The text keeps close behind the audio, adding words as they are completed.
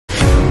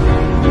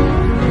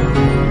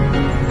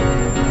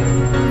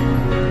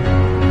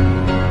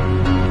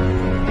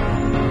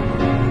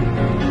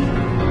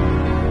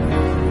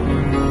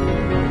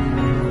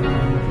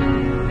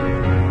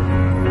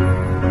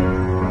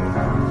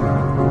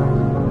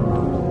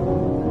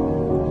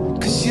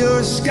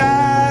you're a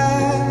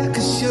sky,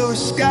 'cause you're a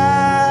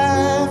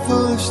sky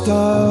full of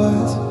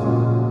stars.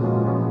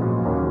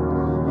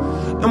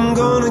 I'm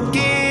gonna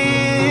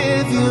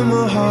give you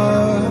my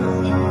heart,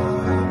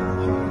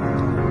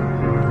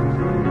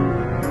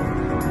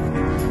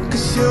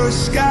 'cause you're a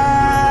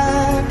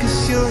sky, 'cause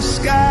you're a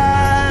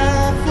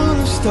sky full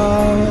of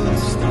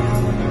stars.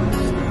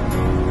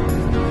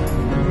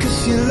 'Cause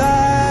you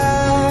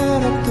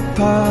light up the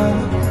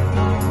path.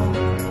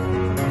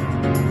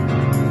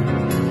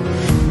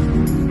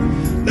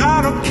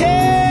 I don't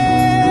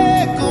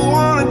care, go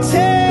on and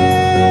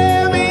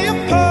tear me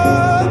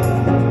apart.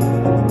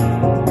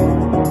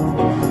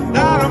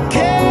 I don't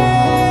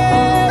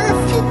care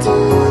if you do.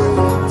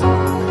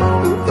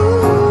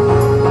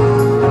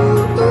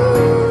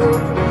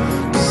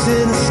 Cause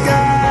in the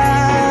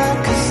sky,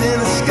 'cause in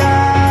the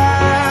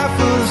sky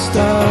full of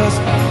stars,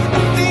 I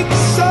think I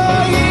saw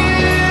you.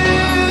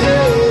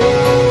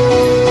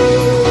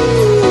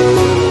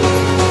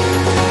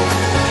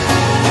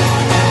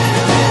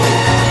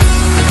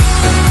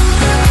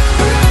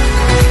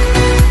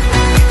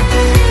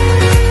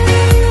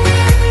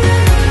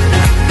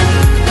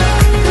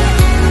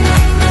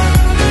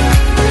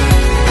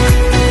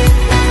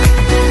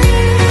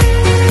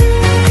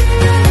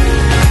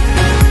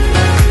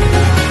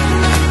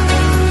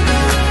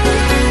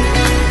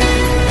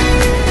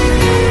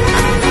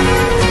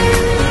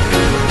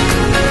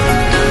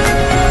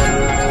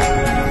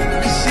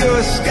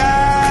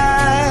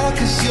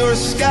 You're a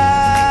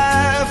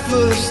sky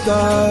full of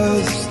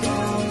stars.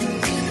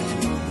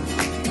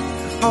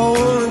 I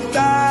wanna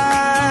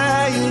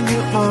die in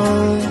your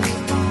arms.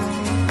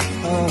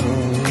 Oh,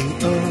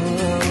 oh.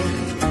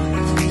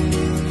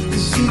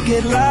 'Cause you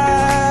get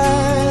light